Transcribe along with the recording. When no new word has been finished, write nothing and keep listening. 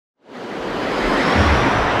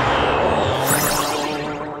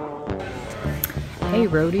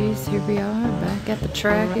Roadies, here we are back at the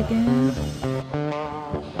track again.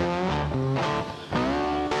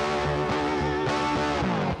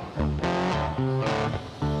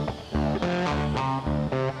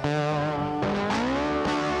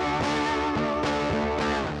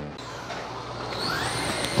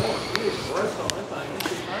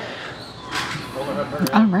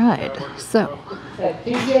 All right, so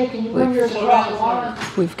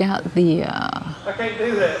we've got the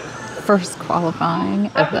first qualifying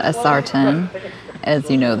of the SR-10. As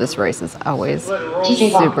you know, this race is always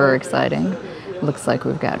super exciting. Looks like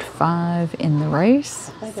we've got 5 in the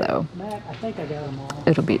race, so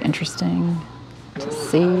it'll be interesting to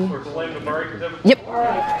see. Yep.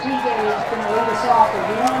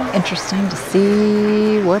 Interesting to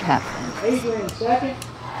see what happens. Adrian second.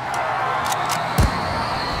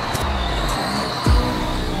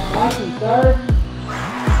 Mikey third.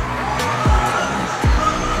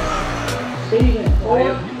 Steven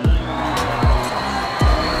fourth.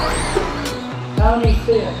 Tony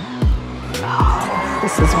fifth.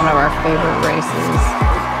 This is one of our favorite races.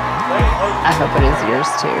 I hope it is yours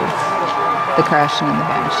too. The crashing and the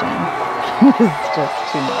bashing is just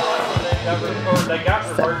too much fun.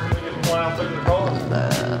 So,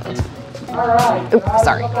 All right. oops,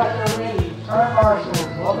 sorry. Turn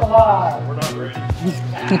marshals, look alive. We're not ready.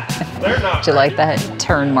 Do you like that?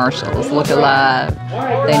 Turn marshals, look alive.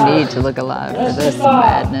 They need to look alive for this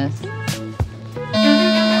madness.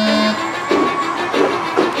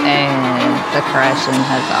 And the crashing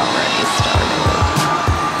has already started.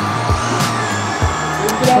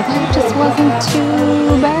 But that just wasn't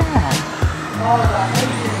too bad.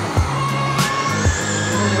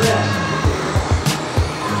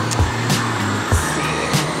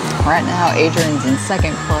 Right now, Adrian's in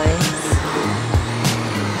second place.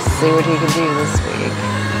 See what he can do this week.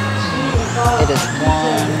 It is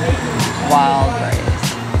one wild race.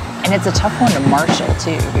 And it's a tough one to marshal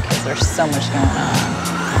too, because there's so much going on.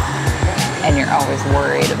 And you're always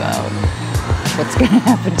worried about what's going to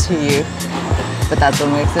happen to you. But that's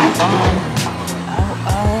what makes it fun.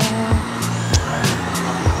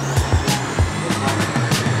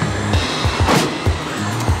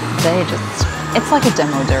 They just, it's like a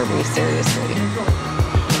demo derby, seriously.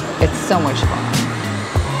 It's so much fun.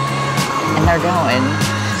 And they're going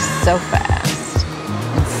so fast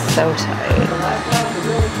and so tight.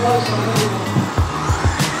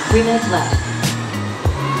 3 minutes left.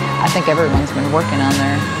 I think everyone's been working on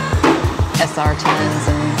their SR-10s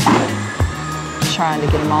and trying to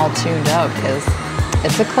get them all tuned up because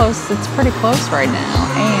it's pretty close right now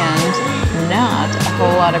and not a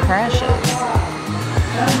whole lot of crashes.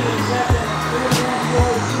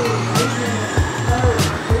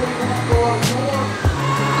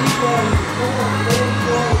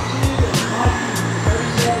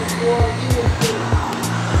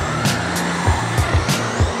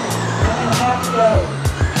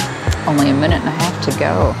 Only a minute and a half to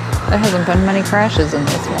go. There hasn't been many crashes in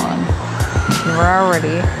this one. And we're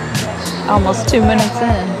already almost 2 minutes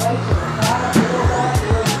in.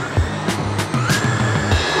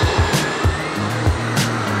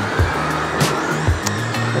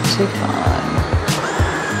 Pretty fun.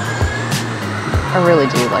 I really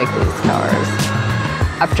do like these cars.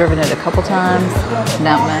 I've driven it a couple times,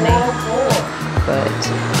 not many, but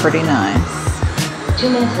pretty nice. 2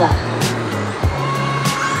 minutes left.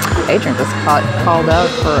 Adrian just called out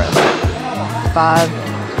for a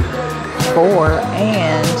 5-4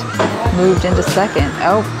 and moved into second.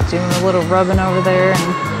 Oh, doing a little rubbing over there in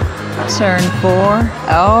turn 4.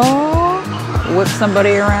 Oh, whipped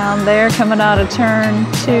somebody around there coming out of turn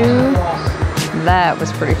 2. That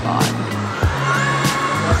was pretty fun.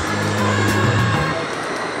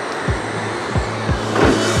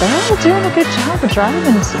 They're all doing a good job of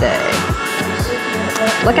driving today.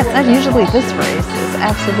 Like I said, usually this race is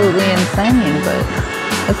absolutely insane, but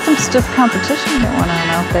it's some stiff competition going on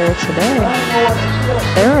out there today.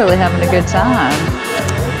 They're really having a good time.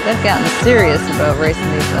 They've gotten serious about racing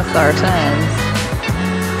these SR-10s.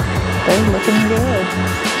 They're looking good.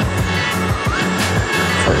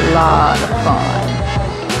 It's a lot of fun.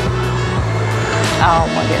 Oh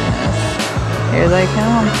my goodness. Here they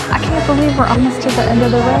come. I can't believe we're almost to the end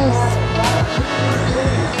of the race.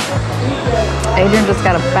 Adrian just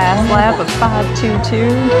got a fast lap of 5.22.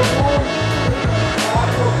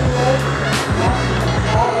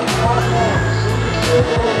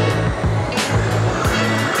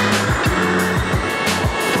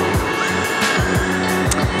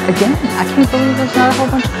 Again, I can't believe there's not a whole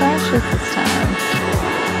bunch of crashes this time.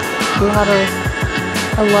 A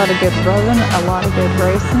lot of good rubbing, a lot of good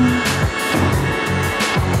racing.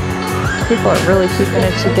 People are really keeping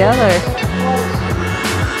it together.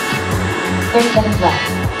 30 seconds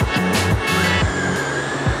left.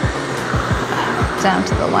 Down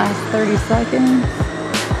to the last 30 seconds.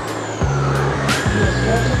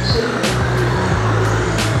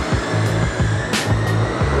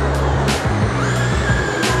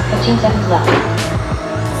 15 seconds left.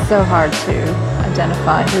 So hard to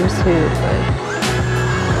identify who's who, but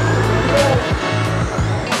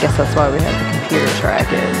I guess that's why we have the computer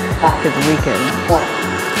track it, because we can. 4,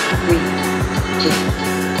 3, 2,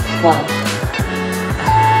 1.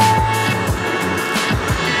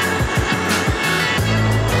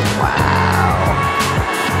 Wow.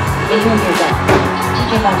 Adrian, you're done.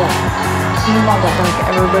 TJ Valdez. Steven Valdez. Like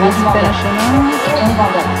everybody's Matthew Valdez. finishing up. Tony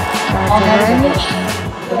Valdez. All That's drivers are right. finished.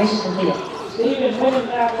 The race is completed. Steven winning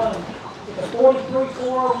that one with a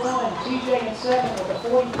 43.401. TJ in second with a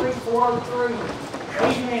 43.403.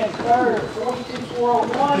 Adrian in third,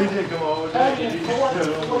 42.401. Tony in fourth,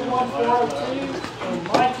 41.402. And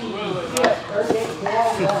Mikey in fifth,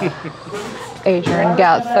 38.401. Adrian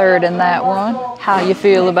got third in that one. How you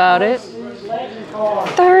feel about it?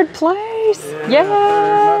 Third place!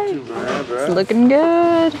 Yay! It's looking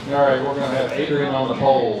good. All right, we're going to have Adrian on the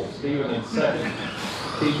pole, Steven in second,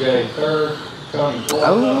 TJ third, Tony fourth.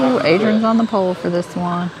 Oh, Adrian's on the pole for this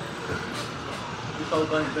one.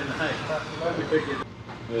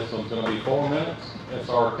 This one's going to be 4 minutes.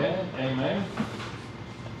 SR-10, amen.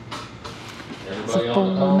 It's a Everybody on the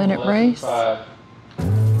pole, 4-minute less than race. 5.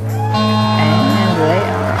 And they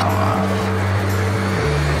are off.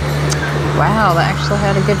 Wow, that actually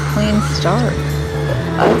had a good clean start.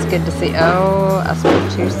 That's good to see. Oh, I spoke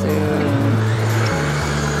too soon.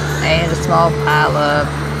 And a small pile up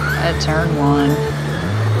at turn 1.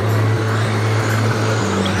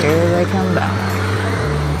 Here they come back.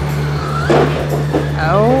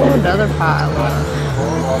 Oh, another pile up.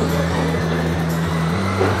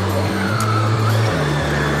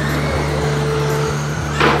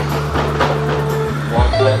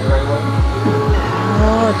 Watch that straightaway.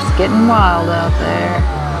 Oh, it's getting wild out there.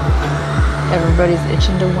 Everybody's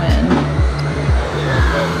itching to win.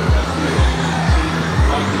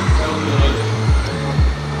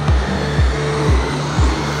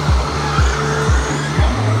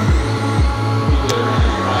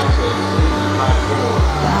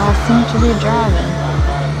 They all seem to be driving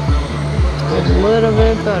a little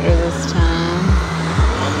bit better this time.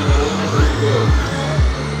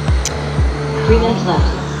 3 minutes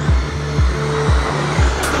left.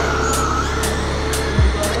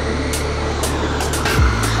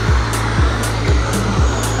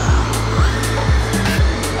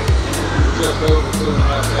 Just over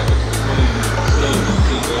 2.5 seconds between Steve and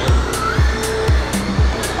TJ.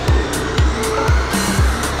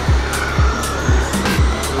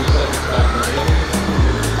 3 seconds back for Adrian.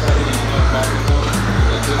 2.5 back for Tony.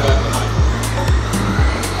 And 2 back to Mike.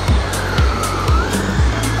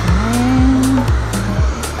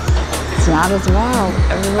 It's not as wild.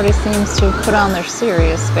 Everybody seems to have put on their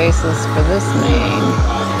serious faces for this main.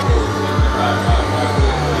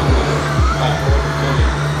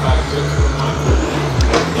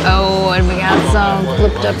 Oh, and we got some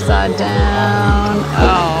flipped upside down.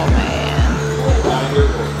 Oh, man.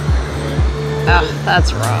 Oh,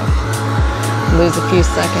 that's rough. Lose a few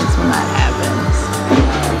seconds when that happens.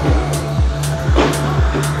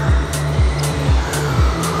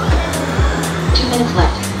 2 minutes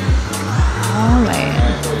left. Oh, man.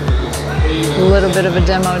 A little bit of a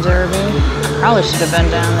demo derby. Probably should have been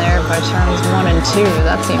down there by turns 1 and 2.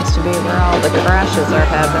 That seems to be where all the crashes are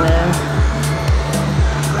happening.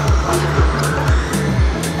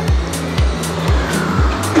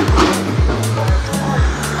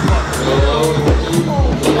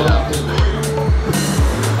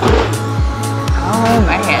 Oh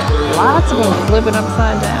man, lots of them flipping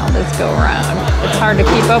upside down this go around. It's hard to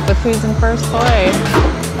keep up with who's in first place.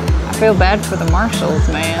 I feel bad for the marshals,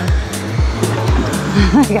 man.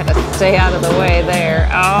 I gotta stay out of the way there.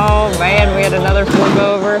 Oh man, we had another flip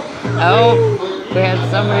over. Oh, we had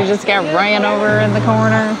somebody just got ran over in the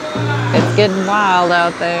corner. It's getting wild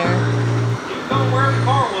out there.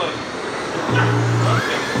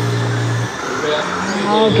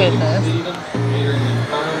 Oh goodness.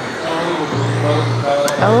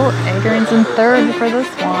 Oh, Adrian's in third for this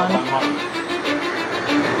one.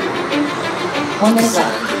 1 minute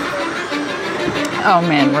left. Oh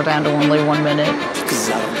man, we're down to only 1 minute.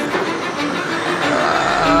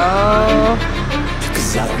 Oh,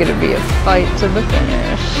 it's gonna be a fight to the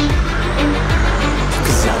finish.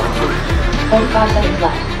 45 seconds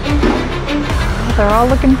left. They're all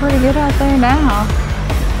looking pretty good out there now.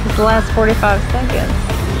 It's the last 45 seconds.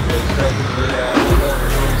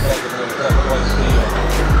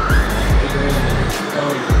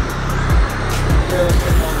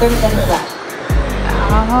 30 seconds left.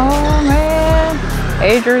 Oh man,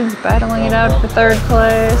 Adrian's battling it out for third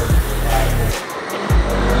place.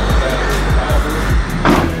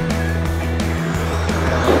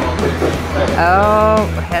 Oh,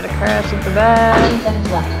 had a crash at the back. 15 seconds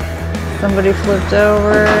left. Somebody flipped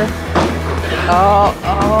over. Oh,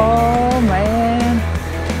 oh man.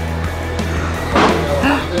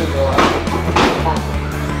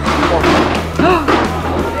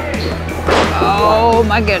 Oh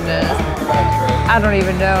my goodness. I don't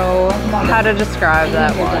even know how to describe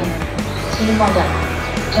that one.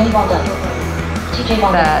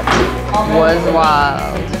 That was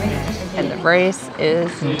wild. And the race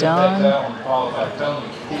is done. Followed by Tony,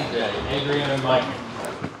 TJ, Adrian, and Mike.